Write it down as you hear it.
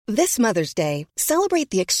This Mother's Day, celebrate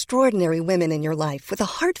the extraordinary women in your life with a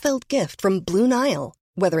heartfelt gift from Blue Nile.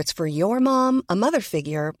 Whether it's for your mom, a mother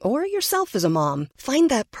figure, or yourself as a mom, find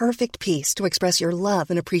that perfect piece to express your love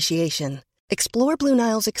and appreciation. Explore Blue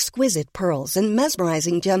Nile's exquisite pearls and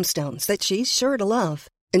mesmerizing gemstones that she's sure to love.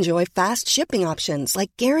 Enjoy fast shipping options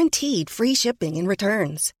like guaranteed free shipping and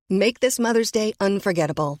returns. Make this Mother's Day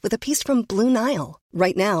unforgettable with a piece from Blue Nile.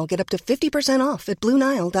 Right now, get up to 50% off at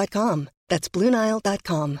BlueNile.com. That's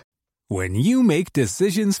BlueNile.com. When you make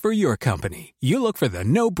decisions for your company, you look for the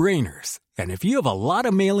no-brainers. And if you have a lot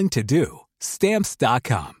of mailing to do,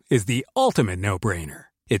 Stamps.com is the ultimate no-brainer.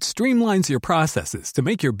 It streamlines your processes to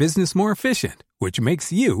make your business more efficient, which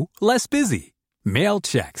makes you less busy. Mail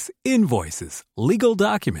checks, invoices, legal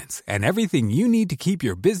documents, and everything you need to keep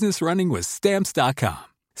your business running with Stamps.com.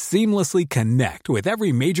 Seamlessly connect with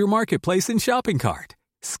every major marketplace and shopping cart.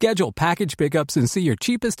 Schedule package pickups and see your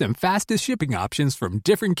cheapest and fastest shipping options from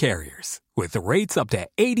different carriers, with rates up to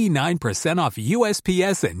 89% off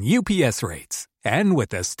USPS and UPS rates. And with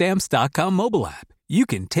the Stamps.com mobile app, you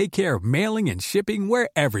can take care of mailing and shipping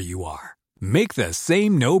wherever you are. Make the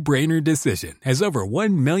same no-brainer decision as over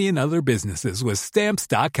 1 million other businesses with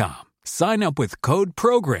Stamps.com. Sign up with code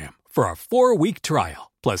PROGRAM for a 4-week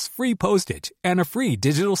trial, plus free postage and a free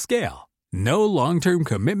digital scale. No long-term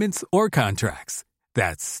commitments or contracts.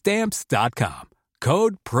 That's Stamps.com.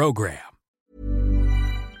 Code PROGRAM.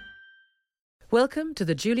 Welcome to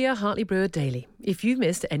the Julia Hartley-Brewer Daily. If you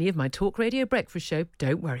missed any of my Talk Radio breakfast show,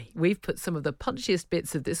 don't worry. We've put some of the punchiest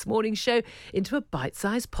bits of this morning's show into a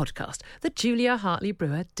bite-sized podcast, the Julia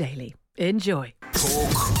Hartley-Brewer Daily. Enjoy.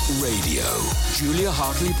 Talk Radio. Julia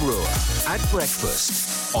Hartley-Brewer at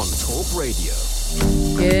breakfast on Talk Radio.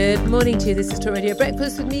 Good morning to you. This is Talk Radio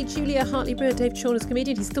Breakfast with me, Julia Hartley-Brewer. Dave Shawners,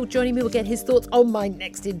 comedian. He's still joining me. We'll get his thoughts on my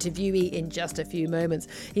next interviewee in just a few moments.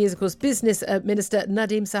 He is, of course, Business Minister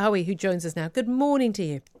Nadhim Zahawi, who joins us now. Good morning to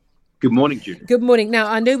you. Good morning, Julia. Good morning. Now,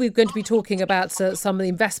 I know we're going to be talking about some of the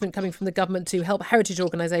investment coming from the government to help heritage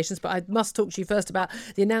organisations, but I must talk to you first about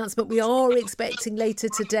the announcement we are expecting later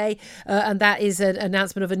today, and that is an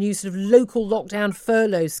announcement of a new sort of local lockdown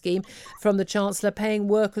furlough scheme from the Chancellor, paying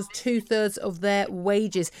workers 2/3 of their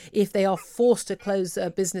wages if they are forced to close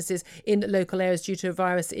businesses in local areas due to a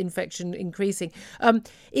virus infection increasing.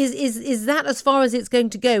 Is that as far as it's going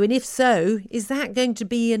to go? And if so, is that going to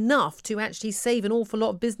be enough to actually save an awful lot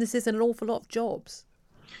of businesses and an awful lot of jobs?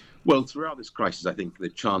 Well, throughout this crisis, I think the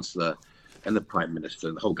Chancellor and the Prime Minister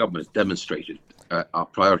and the whole government has demonstrated our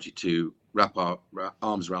priority to wrap our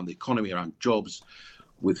arms around the economy, around jobs,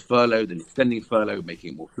 with furlough, then extending furlough,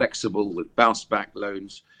 making it more flexible, with bounce-back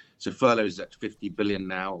loans. So furlough is at 50 billion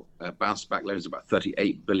now, bounce-back loans about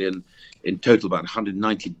 38 billion. In total, about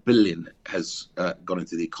 190 billion has gone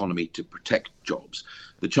into the economy to protect jobs.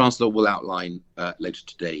 The Chancellor will outline later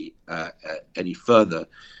today any further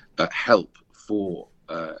help for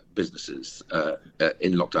businesses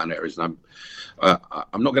in lockdown areas. And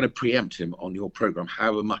I'm not going to preempt him on your programme,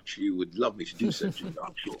 however much you would love me to do so,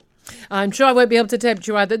 I'm sure. I'm sure I won't be able to tempt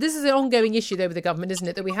you either. This is an ongoing issue, though, with the government, isn't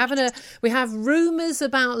it? That we have rumours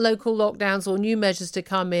about local lockdowns or new measures to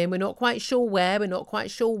come in. We're not quite sure where. We're not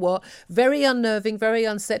quite sure what. Very unnerving, very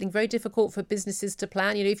unsettling, very difficult for businesses to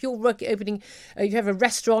plan. You know, if you're opening, you have a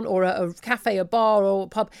restaurant or a cafe, a bar or a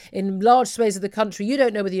pub in large swathes of the country, you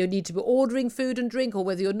don't know whether you need to be ordering food and drink or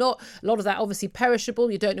whether you're not. A lot of that obviously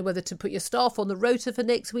perishable. You don't know whether to put your staff on the rota for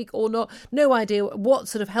next week or not. No idea what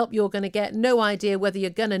sort of help you're going to get. No idea whether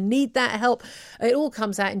you're going to need that help. It all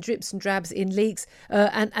comes out in drips and drabs, in leaks,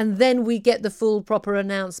 and then we get the full proper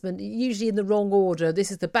announcement, usually in the wrong order.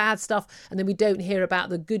 This is the bad stuff, and then we don't hear about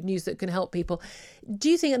the good news that can help people. Do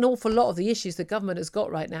you think an awful lot of the issues the government has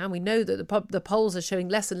got right now, and we know that the polls are showing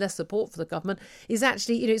less and less support for the government, is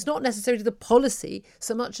actually, you know, it's not necessarily the policy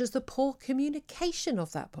so much as the poor communication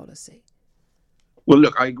of that policy? Well,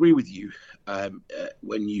 look, I agree with you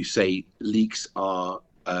when you say leaks are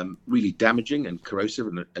really damaging and corrosive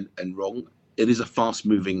and wrong. It is a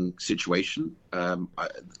fast-moving situation. I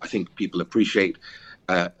think people appreciate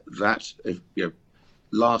that.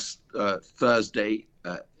 Last Thursday,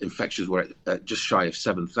 infections were at just shy of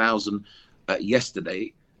 7,000.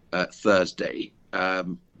 Yesterday, Thursday,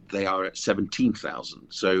 they are at 17,000.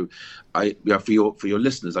 So, for your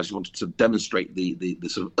listeners, I just wanted to demonstrate the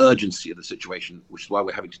sort of urgency of the situation, which is why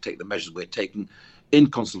we're having to take the measures we're taking in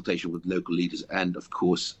consultation with local leaders and, of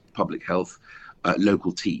course, public health,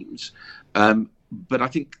 local teams. But I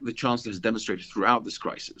think the Chancellor has demonstrated throughout this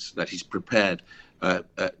crisis that he's prepared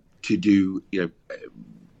to do,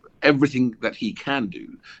 everything that he can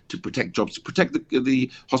do to protect jobs, to protect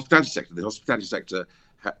the hospitality sector. The hospitality sector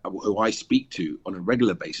who I speak to on a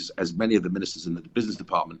regular basis, as many of the ministers in the business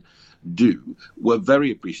department do, were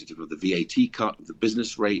very appreciative of the VAT cut, of the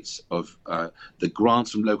business rates, of the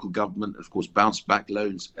grants from local government, of course, bounce back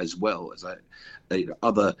loans, as well as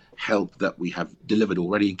other help that we have delivered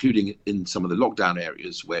already, including in some of the lockdown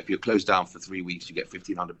areas, where if you're closed down for 3 weeks, you get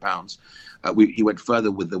 £1,500. He went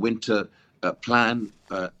further with the winter plan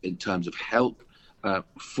in terms of help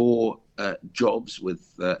for jobs,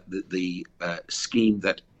 with the scheme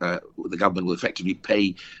that the government will effectively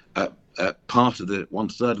pay part of the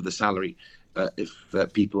 1/3 of the salary if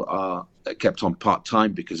people are kept on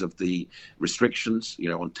part-time because of the restrictions,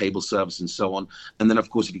 on table service and so on. And then, of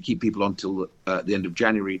course, if you keep people on till the end of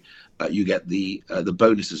January, you get the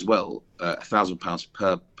bonus as well, £1,000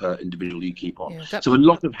 per individual you keep on. Yeah, so a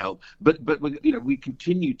lot of help. But we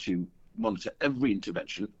continue to monitor every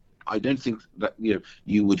intervention. I don't think that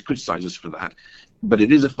you would criticise us for that, but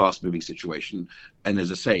it is a fast-moving situation. And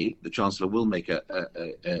as I say, the Chancellor will make a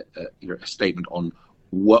statement on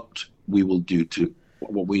what we will do to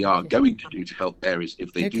what we are going to do to help areas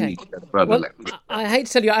if they do need to go further. Well, I hate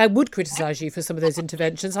to tell you, I would criticise you for some of those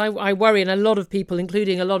interventions. I worry, and a lot of people,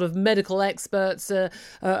 including a lot of medical experts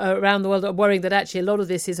around the world, are worrying that actually a lot of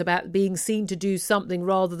this is about being seen to do something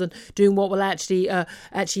rather than doing what will actually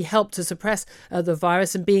help to suppress the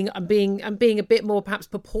virus, and being a bit more perhaps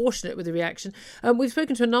proportionate with the reaction. We've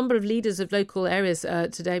spoken to a number of leaders of local areas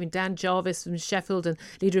today. I mean, Dan Jarvis from Sheffield, and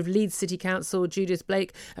leader of Leeds City Council, Judith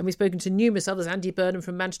Blake, and we've spoken to numerous others, Andy Burnham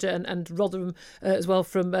from Manchester, and Rotherham as well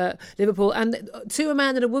from Liverpool. And to a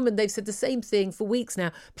man and a woman, they've said the same thing for weeks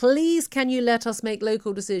now. Please, can you let us make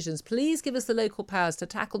local decisions? Please give us the local powers to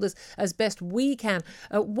tackle this as best we can.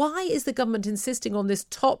 Why is the government insisting on this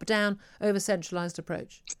top-down, over-centralised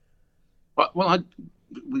approach? Well,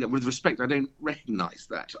 with respect, I don't recognise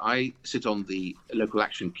that. I sit on the Local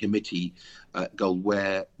Action Committee, Gold,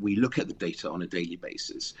 where we look at the data on a daily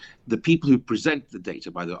basis. The people who present the data,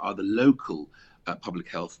 by the way, are the local public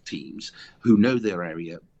health teams who know their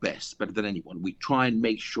area best, better than anyone. We try and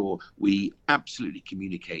make sure we absolutely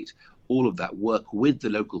communicate all of that work with the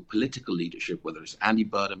local political leadership, whether it's Andy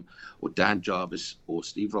Burnham or Dan Jarvis or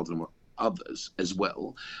Steve Rotherham or others as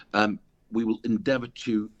well. We will endeavour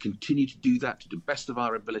to continue to do that to the best of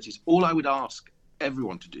our abilities. All I would ask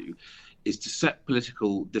everyone to do is to set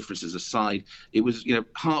political differences aside. It was,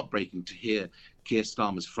 heartbreaking to hear Keir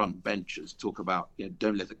Starmer's front benchers talk about,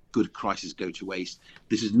 don't let a good crisis go to waste.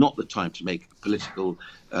 This is not the time to make political,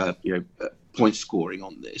 point scoring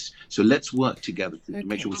on this. So let's work together to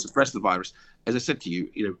make sure we suppress the virus. As I said to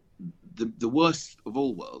you, the worst of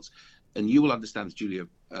all worlds, and you will understand this, Julia,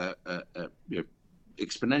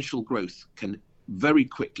 exponential growth can very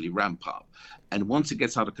quickly ramp up, and once it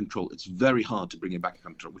gets out of control, it's very hard to bring it back under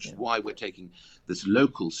control, which is why we're taking this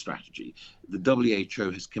local strategy. The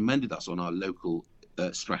WHO has commended us on our local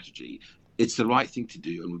strategy. It's the right thing to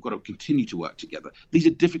do, and we've got to continue to work together. These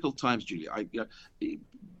are difficult times, Julia.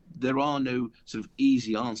 There are no sort of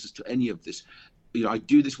easy answers to any of this. I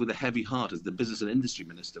do this with a heavy heart as the business and industry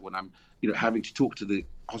minister when I'm, having to talk to the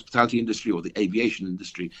hospitality industry or the aviation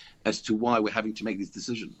industry as to why we're having to make these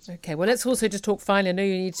decisions. OK, well, let's also just talk finally. I know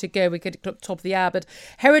you need to go. We get to the top of the hour, but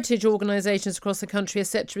heritage organisations across the country are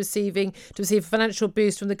set to receive a financial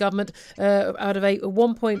boost from the government out of a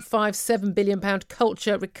 £1.57 billion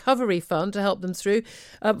culture recovery fund to help them through.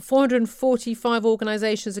 445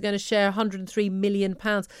 organisations are going to share £103 million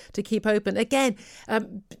to keep open. Again,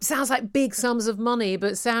 sounds like big sums of money,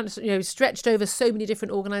 but sounds stretched over so many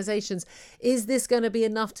different organisations. Is this going to be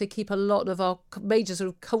enough to keep a lot of our major sort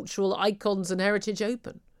of cultural icons and heritage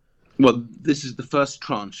open? Well, this is the first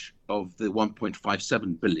tranche of the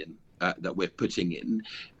 1.57 billion that we're putting in,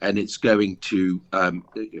 and it's going to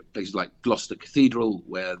places like Gloucester Cathedral,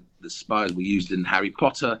 where the spires were used in Harry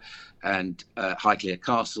Potter, and Highclere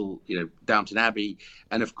Castle, Downton Abbey,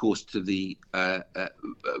 and of course to the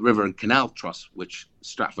River and Canal Trust, which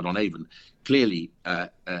Stratford-on-Avon clearly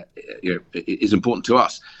is important to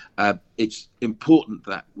us. It's important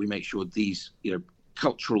that we make sure these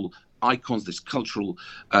cultural icons, this cultural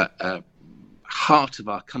heart of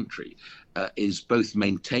our country, is both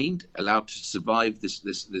maintained, allowed to survive this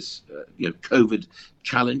COVID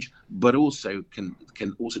challenge, but also can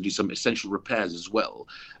also do some essential repairs as well.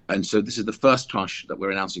 And so this is the first tranche that we're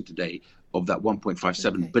announcing today of that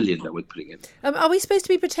 1.57 billion that we're putting in. Are we supposed to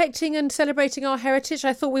be protecting and celebrating our heritage?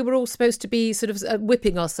 I thought we were all supposed to be sort of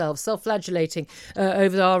whipping ourselves, self-flagellating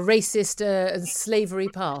over our racist and slavery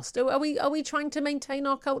past. Are we trying to maintain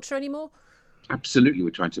our culture anymore? Absolutely,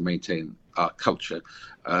 we're trying to maintain our culture,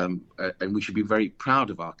 and we should be very proud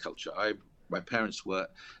of our culture. I My parents were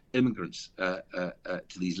immigrants to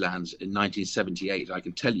these lands in 1978. I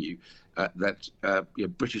can tell you that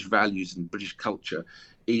British values and British culture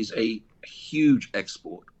is a huge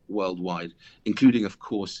export worldwide, including, of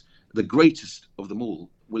course, the greatest of them all,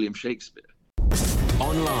 William Shakespeare.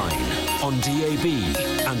 Online, on DAB,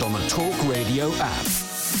 and on the Talk Radio app.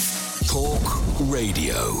 Talk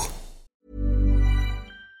Radio.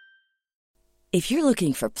 If you're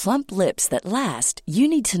looking for plump lips that last, you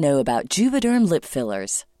need to know about Juvederm lip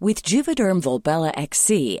fillers. With Juvederm Volbella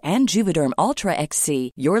XC and Juvederm Ultra XC,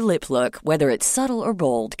 your lip look, whether it's subtle or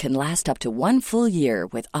bold, can last up to 1 full year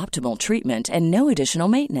with optimal treatment and no additional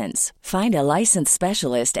maintenance. Find a licensed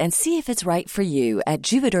specialist and see if it's right for you at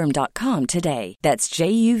Juvederm.com today. That's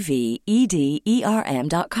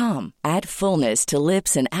JUVEDERM.com. Add fullness to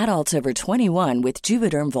lips in adults over 21 with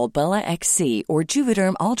Juvederm Volbella XC or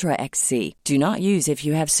Juvederm Ultra XC. Do not use if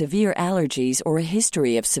you have severe allergies or a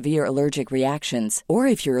history of severe allergic reactions, or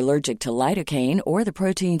if you're allergic to lidocaine or the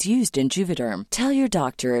proteins used in Juvederm. Tell your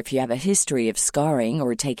doctor if you have a history of scarring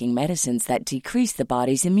or taking medicines that decrease the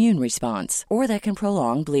body's immune response or that can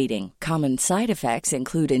prolong bleeding. Common side effects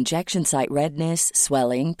include injection site redness,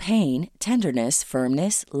 swelling, pain, tenderness,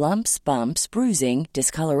 firmness, lumps, bumps, bruising,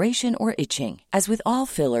 discoloration, or itching. As with all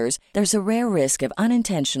fillers, there's a rare risk of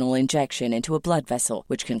unintentional injection into a blood vessel,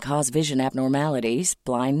 which can cause vision abnormalities,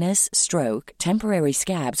 blindness, stroke, temporary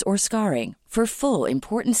scabs, or scarring. For full,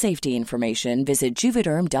 important safety information, visit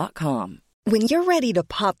Juvederm.com. When you're ready to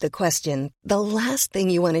pop the question, the last thing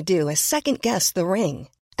you want to do is second-guess the ring.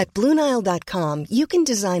 At BlueNile.com, you can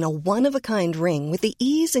design a one-of-a-kind ring with the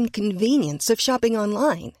ease and convenience of shopping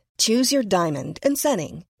online. Choose your diamond and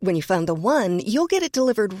setting. When you find the one, you'll get it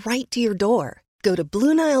delivered right to your door. Go to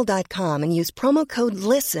BlueNile.com and use promo code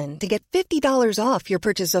LISTEN to get $50 off your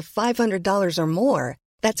purchase of $500 or more.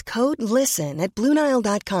 That's code LISTEN at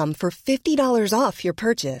BlueNile.com for $50 off your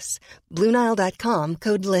purchase. BlueNile.com,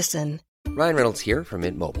 code LISTEN. Ryan Reynolds here from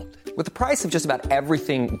Mint Mobile. With the price of just about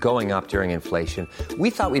everything going up during inflation,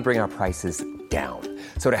 we thought we'd bring our prices down.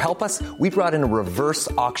 So to help us, we brought in a reverse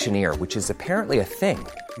auctioneer, which is apparently a thing.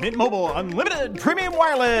 Mint Mobile Unlimited Premium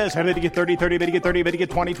Wireless. How to get 30, 30, bit to get 30, bit to get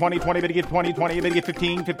 20, 20, 20, bit to get 20, 20, bit to get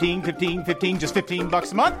 15, 15, 15, 15, just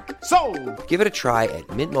 $15 a month? Sold! Give it a try at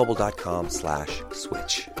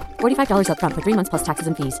mintmobile.com/switch. $45 up front for 3 months plus taxes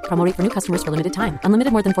and fees. Promo rate for new customers for limited time.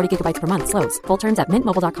 Unlimited more than 40 gigabytes per month. Slows full terms at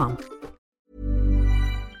mintmobile.com.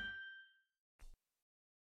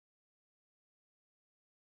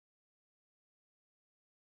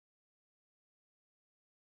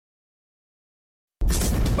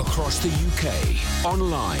 Across the UK,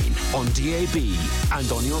 online, on DAB, and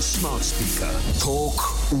on your smart speaker. Talk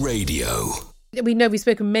Radio. We know we've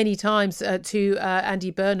spoken many times to Andy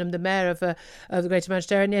Burnham, the mayor of the Greater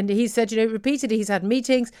Manchester area, and he said, repeatedly he's had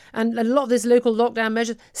meetings and a lot of these local lockdown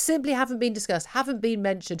measures simply haven't been discussed, haven't been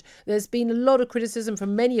mentioned. There's been a lot of criticism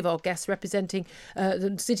from many of our guests representing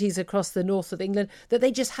the cities across the north of England that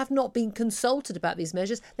they just have not been consulted about these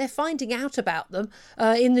measures. They're finding out about them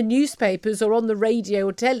in the newspapers or on the radio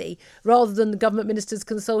or telly rather than the government ministers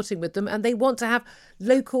consulting with them, and they want to have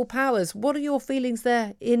local powers. What are your feelings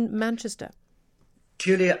there in Manchester?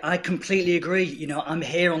 Julia, I completely agree. I'm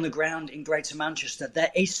here on the ground in Greater Manchester. There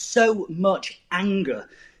is so much anger.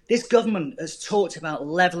 This government has talked about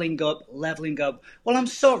levelling up. Well, I'm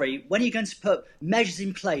sorry, when are you going to put measures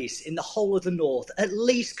in place in the whole of the north? At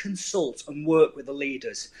least consult and work with the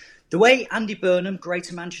leaders. The way Andy Burnham,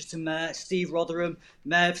 Greater Manchester Mayor, Steve Rotherham,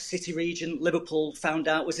 Mayor of City Region, Liverpool, found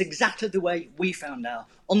out was exactly the way we found out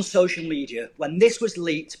on social media when this was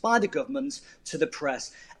leaked by the government to the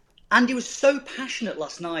press. Andy was so passionate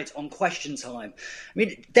last night on Question Time. I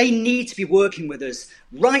mean, they need to be working with us.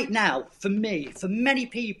 Right now, for me, for many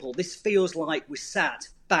people, this feels like we're sat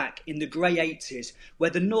back in the grey 80s, where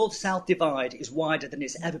the north-south divide is wider than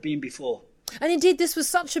it's ever been before. And indeed, this was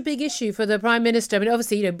such a big issue for the Prime Minister. I mean,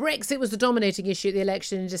 obviously, Brexit was the dominating issue at the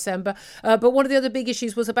election in December. But one of the other big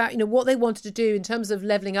issues was about, what they wanted to do in terms of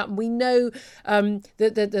levelling up. And we know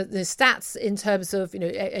the stats in terms of,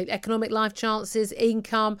 economic life chances,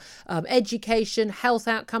 income, education, health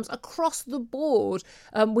outcomes across the board.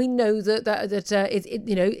 We know that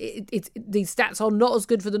these stats are not as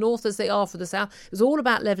good for the north as they are for the south. It was all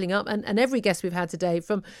about levelling up. And every guest we've had today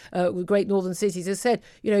from great northern cities has said,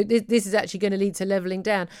 this is actually going to lead to levelling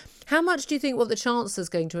down. How much do you think what the Chancellor's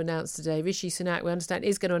going to announce today, Rishi Sunak, we understand,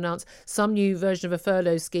 is going to announce some new version of a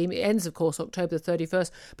furlough scheme? It ends, of course, October the 31st,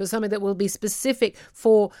 but something that will be specific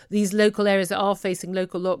for these local areas that are facing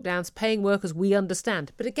local lockdowns, paying workers, we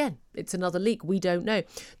understand. But again, it's another leak. We don't know.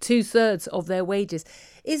 2/3 of their wages.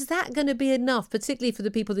 Is that going to be enough, particularly for the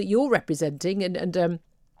people that you're representing and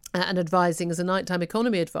and advising as a nighttime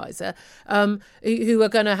economy advisor, who are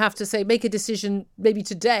going to have to make a decision maybe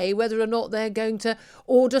today whether or not they're going to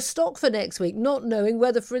order stock for next week, not knowing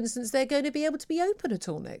whether, for instance, they're going to be able to be open at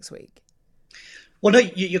all next week. Well, no,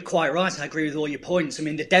 you're quite right. I agree with all your points. I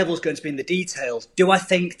mean, the devil's going to be in the details. Do I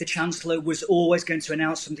think the Chancellor was always going to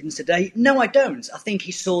announce something today? No, I don't. I think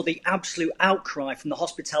he saw the absolute outcry from the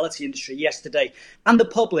hospitality industry yesterday and the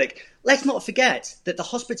public. Let's not forget that the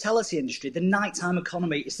hospitality industry, the nighttime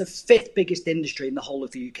economy, is the 5th biggest industry in the whole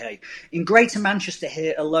of the UK. In Greater Manchester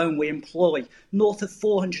here alone, we employ north of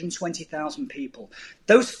 420,000 people.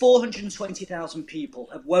 Those 420,000 people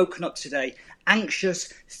have woken up today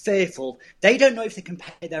anxious, fearful. They don't know if they can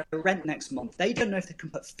pay their rent next month. They don't know if they can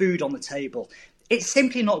put food on the table. It's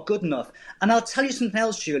simply not good enough. And I'll tell you something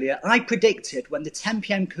else, Julia. I predicted when the 10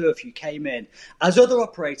 p.m. curfew came in, as other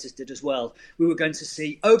operators did as well, we were going to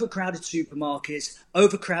see overcrowded supermarkets,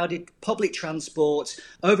 overcrowded public transport,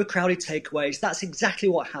 overcrowded takeaways. That's exactly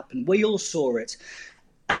what happened. We all saw it.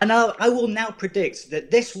 And I will now predict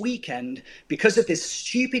that this weekend, because of this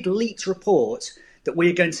stupid leaked report, that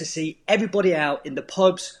we're going to see everybody out in the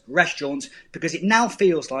pubs, restaurants, because it now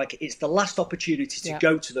feels like it's the last opportunity to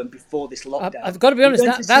go to them before this lockdown. I've got to be honest,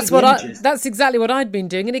 that's exactly what I'd been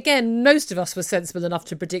doing. And again, most of us were sensible enough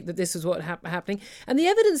to predict that this was what happening. And the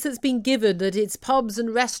evidence that's been given that it's pubs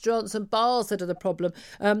and restaurants and bars that are the problem.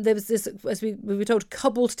 There was this, as we were told,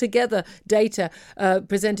 cobbled together data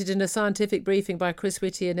presented in a scientific briefing by Chris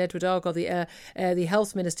Whitty and Edward Argyle, the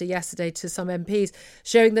health minister, yesterday to some MPs,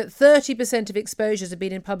 showing that 30% of exposures have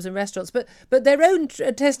been in pubs and restaurants, but their own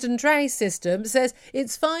test and trace system says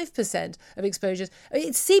it's 5% of exposures.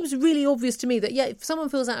 It seems really obvious to me that, if someone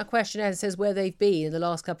fills out a questionnaire and says where they've been in the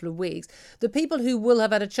last couple of weeks, the people who will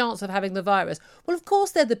have had a chance of having the virus, well, of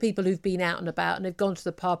course they're the people who've been out and about and have gone to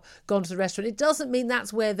the pub, gone to the restaurant. It doesn't mean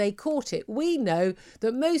that's where they caught it. We know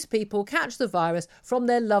that most people catch the virus from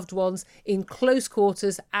their loved ones in close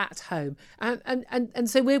quarters at home. And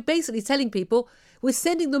so we're basically telling people we're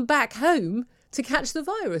sending them back home to catch the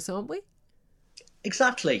virus, aren't we?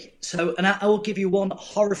 Exactly. So, and I will give you one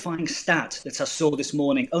horrifying stat that I saw this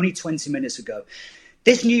morning, only 20 minutes ago.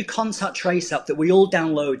 This new contact trace app that we all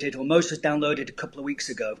downloaded, or most of us downloaded a couple of weeks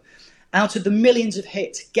ago, out of the millions of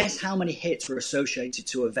hits, guess how many hits were associated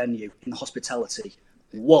to a venue in hospitality?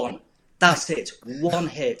 1. That's it. 1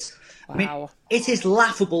 hit. Wow. I mean, it is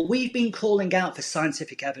laughable. We've been calling out for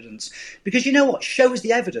scientific evidence because you know what? Show us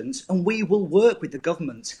the evidence and we will work with the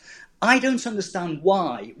government. I don't understand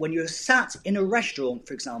why, when you're sat in a restaurant,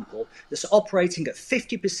 for example, that's operating at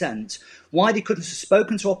 50%, why they couldn't have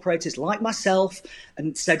spoken to operators like myself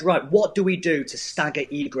and said, right, what do we do to stagger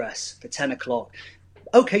egress for 10 o'clock?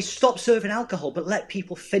 OK, stop serving alcohol, but let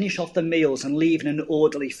people finish off their meals and leave in an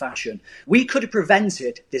orderly fashion. We could have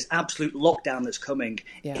prevented this absolute lockdown that's coming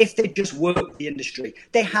if they'd just worked with the industry.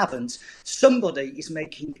 They haven't. Somebody is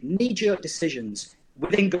making knee-jerk decisions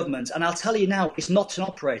within government, and I'll tell you now, it's not an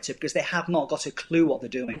operator because they have not got a clue what they're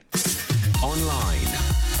doing. Online,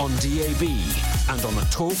 on DAB, and on the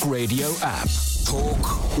Talk Radio app.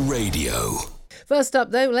 Talk Radio. First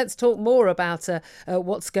up, though, let's talk more about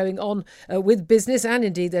what's going on with business and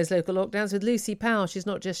indeed those local lockdowns with Lucy Powell. She's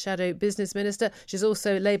not just Shadow Business Minister, she's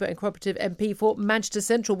also Labour and Cooperative MP for Manchester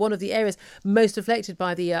Central, one of the areas most affected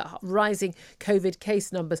by the rising COVID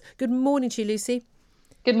case numbers. Good morning to you, Lucy.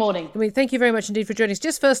 Good morning. I mean, thank you very much indeed for joining us.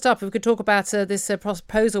 Just first up, if we could talk about this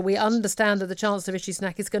proposal. We understand that the Chancellor, Rishi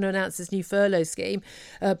Sunak, is going to announce this new furlough scheme,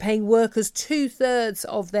 paying workers 2/3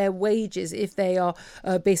 of their wages if they are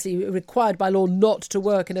basically required by law not to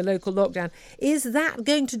work in a local lockdown. Is that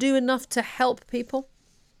going to do enough to help people?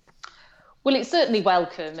 Well, it's certainly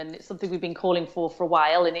welcome, and it's something we've been calling for a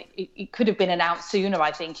while, and it could have been announced sooner.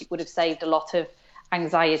 I think it would have saved a lot of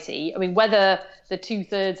anxiety. I mean, whether the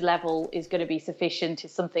 2/3 level is going to be sufficient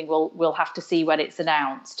is something we'll have to see when it's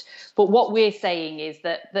announced. But what we're saying is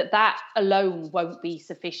that alone won't be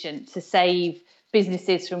sufficient to save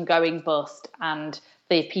businesses from going bust and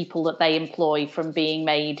the people that they employ from being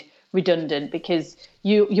made redundant, because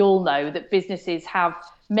you'll know that businesses have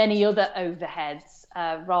many other overheads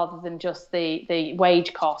rather than just the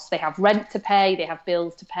wage costs. They have rent to pay, they have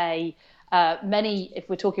bills to pay. Many, if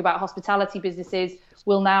we're talking about hospitality businesses,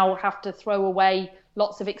 will now have to throw away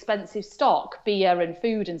lots of expensive stock, beer and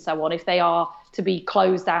food and so on, if they are to be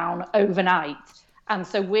closed down overnight. And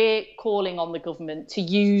so we're calling on the government to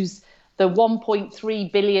use the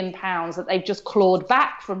 £1.3 billion that they've just clawed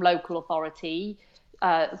back from local authorities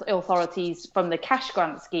from the cash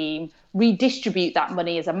grant scheme, redistribute that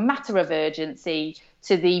money as a matter of urgency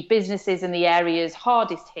to the businesses in the areas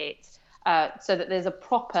hardest hit, so that there's a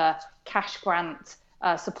proper cash grant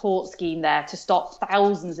support scheme there to stop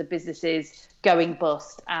thousands of businesses going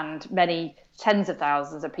bust and many tens of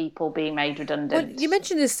thousands of people being made redundant. Well, you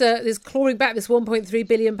mentioned this clawing back this £1.3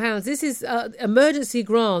 billion. This is emergency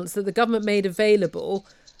grants that the government made available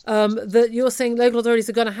that you're saying local authorities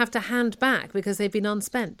are going to have to hand back because they've been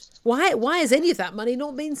unspent. Why has any of that money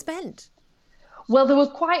not been spent? Well, there were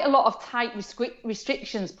quite a lot of tight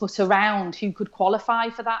restrictions put around who could qualify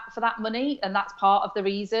for that money, and that's part of the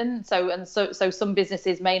reason. So some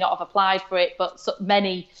businesses may not have applied for it, but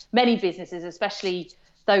many businesses, especially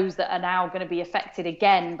those that are now going to be affected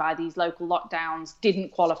again by these local lockdowns,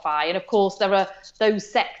 didn't qualify. And of course, there are those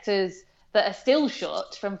sectors that are still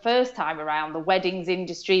shut from first time around: the weddings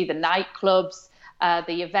industry, the nightclubs,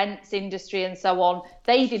 the events industry and so on.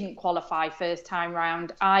 They didn't qualify first time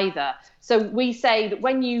round either. So we say that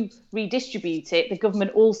when you redistribute it, the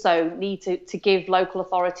government also need to give local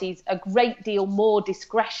authorities a great deal more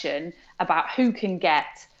discretion about who can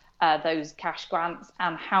get those cash grants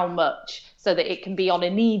and how much, so that it can be on a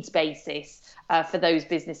needs basis for those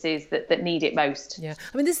businesses that need it most. Yeah,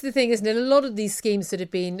 I mean, this is the thing, isn't it? A lot of these schemes that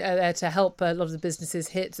have been there to help a lot of the businesses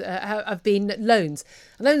hit have been loans.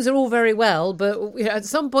 And loans are all very well, but at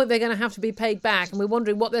some point they're going to have to be paid back, and we're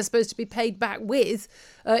wondering what they're supposed to be paid back with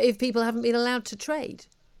if people haven't been allowed to trade.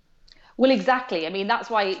 Well, exactly. I mean,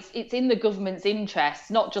 that's why it's in the government's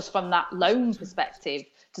interest, not just from that loan perspective,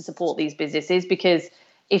 to support these businesses, because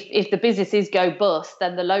if the businesses go bust,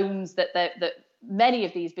 then the loans that many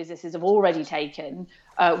of these businesses have already taken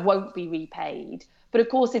won't be repaid. But of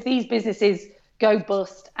course, if these businesses go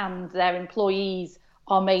bust and their employees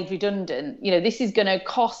are made redundant, this is going to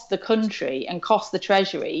cost the country and cost the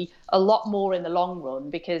Treasury a lot more in the long run,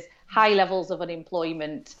 because high levels of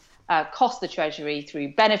unemployment cost the Treasury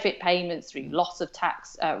through benefit payments, through loss of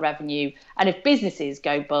tax revenue. And if businesses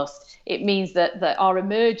go bust, it means that our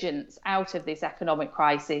emergence out of this economic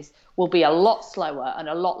crisis will be a lot slower and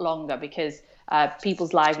a lot longer, because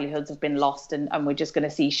people's livelihoods have been lost, and we're just going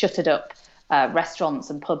to see shuttered up restaurants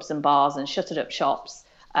and pubs and bars and shuttered up shops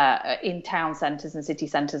in town centres and city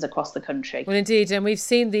centres across the country. Well, indeed, and we've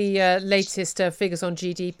seen the latest figures on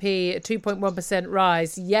GDP, a 2.1%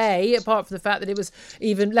 rise. Yay, apart from the fact that it was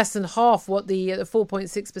even less than half what the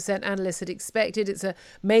 4.6% analysts had expected. It's a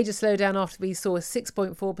major slowdown after we saw a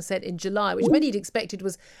 6.4% in July, which many had expected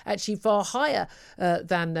was actually far higher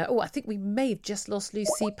than... I think we may have just lost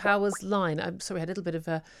Lucy Power's line. I'm sorry, I had a little bit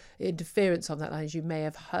of interference on that line, as you may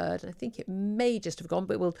have heard. I think it may just have gone,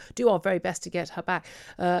 but we'll do our very best to get her back.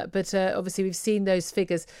 But obviously we've seen those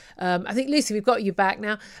figures. I think, Lucy, we've got you back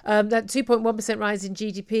now. That 2.1% rise in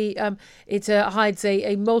GDP, it hides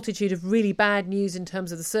a multitude of really bad news in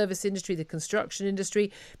terms of the service industry, the construction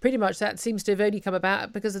industry. Pretty much that seems to have only come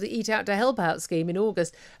about because of the Eat Out to Help Out scheme in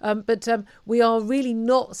August. But we are really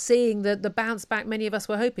not seeing the bounce back many of us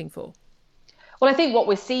were hoping for. Well, I think what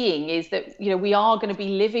we're seeing is that, we are going to be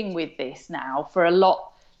living with this now for a lot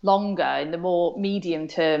longer, in the more medium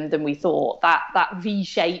term than we thought. That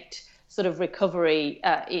V-shaped sort of recovery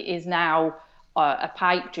is now a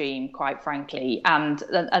pipe dream, quite frankly, and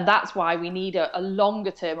that's why we need a longer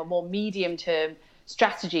term, a more medium term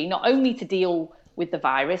strategy, not only to deal with the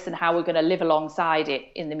virus and how we're going to live alongside it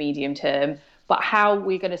in the medium term, but how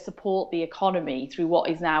we're going to support the economy through what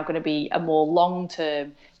is now going to be a more long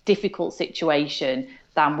term difficult situation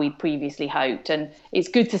than we previously hoped. And it's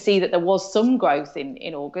good to see that there was some growth in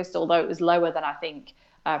August, although it was lower than I think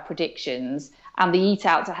predictions. And the Eat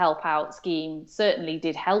Out to Help Out scheme certainly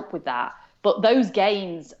did help with that. But those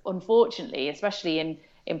gains, unfortunately, especially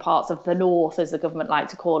in parts of the north, as the government like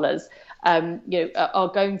to call us,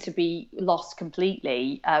 are going to be lost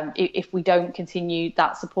completely if we don't continue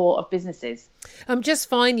that support of businesses. Just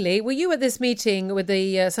finally, were you at this meeting with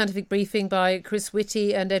the scientific briefing by Chris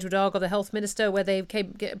Whitty and Edward Argall, the health minister, where they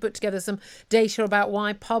put together some data about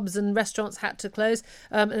why pubs and restaurants had to close?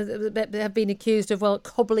 They have been accused of,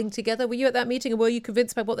 cobbling together. Were you at that meeting, and were you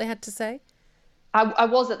convinced by what they had to say? I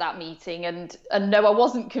was at that meeting, and no, I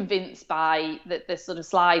wasn't convinced by the sort of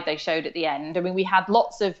slide they showed at the end. I mean, we had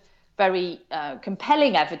lots of very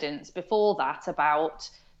compelling evidence before that about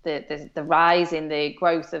the rise in the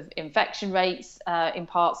growth of infection rates in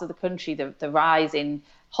parts of the country, the rise in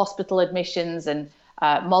hospital admissions and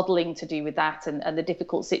modelling to do with that, and the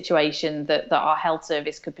difficult situation that our health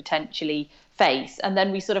service could potentially face. And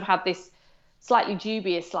then we sort of had this slightly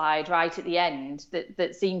dubious slide right at the end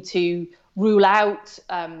that seemed to rule out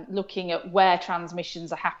looking at where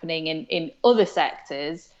transmissions are happening in other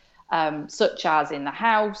sectors, such as in the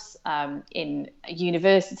house, in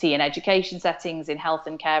university and education settings, in health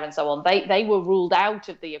and care and so on. They were ruled out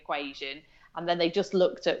of the equation, and then they just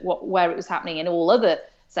looked at where it was happening in all other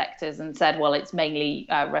sectors and said, well, it's mainly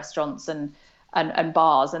restaurants and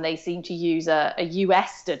bars, and they seem to use a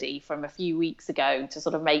US study from a few weeks ago to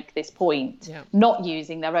sort of make this point, not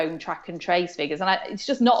using their own track and trace figures. And it's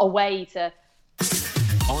just not a way to...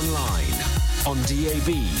 Online, on DAB,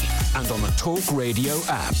 and on the Talk Radio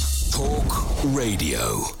app. Talk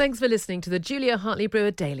Radio. Thanks for listening to the Julia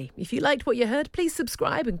Hartley-Brewer Daily. If you liked what you heard, please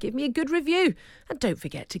subscribe and give me a good review. And don't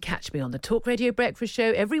forget to catch me on the Talk Radio Breakfast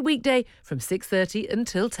Show every weekday from 6:30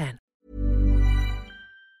 until 10.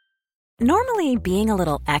 Normally, being a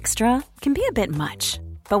little extra can be a bit much.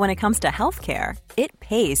 But when it comes to healthcare, it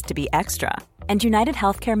pays to be extra. And United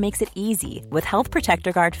Healthcare makes it easy with Health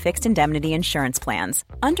Protector Guard fixed indemnity insurance plans.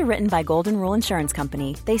 Underwritten by Golden Rule Insurance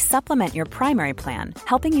Company, they supplement your primary plan,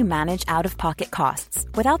 helping you manage out-of-pocket costs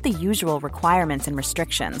without the usual requirements and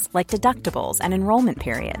restrictions like deductibles and enrollment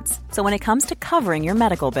periods. So when it comes to covering your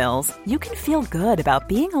medical bills, you can feel good about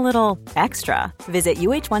being a little extra. Visit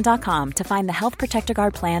uh1.com to find the Health Protector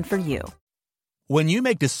Guard plan for you. When you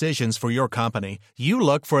make decisions for your company, you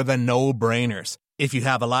look for the no-brainers. If you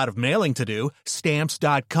have a lot of mailing to do,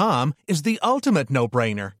 Stamps.com is the ultimate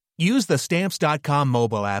no-brainer. Use the Stamps.com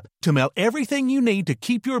mobile app to mail everything you need to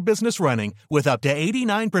keep your business running with up to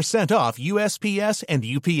 89% off USPS and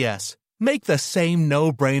UPS. Make the same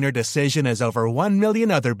no-brainer decision as over 1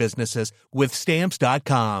 million other businesses with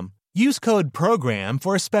Stamps.com. Use code PROGRAM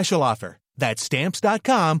for a special offer. That's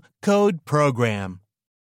Stamps.com, code PROGRAM.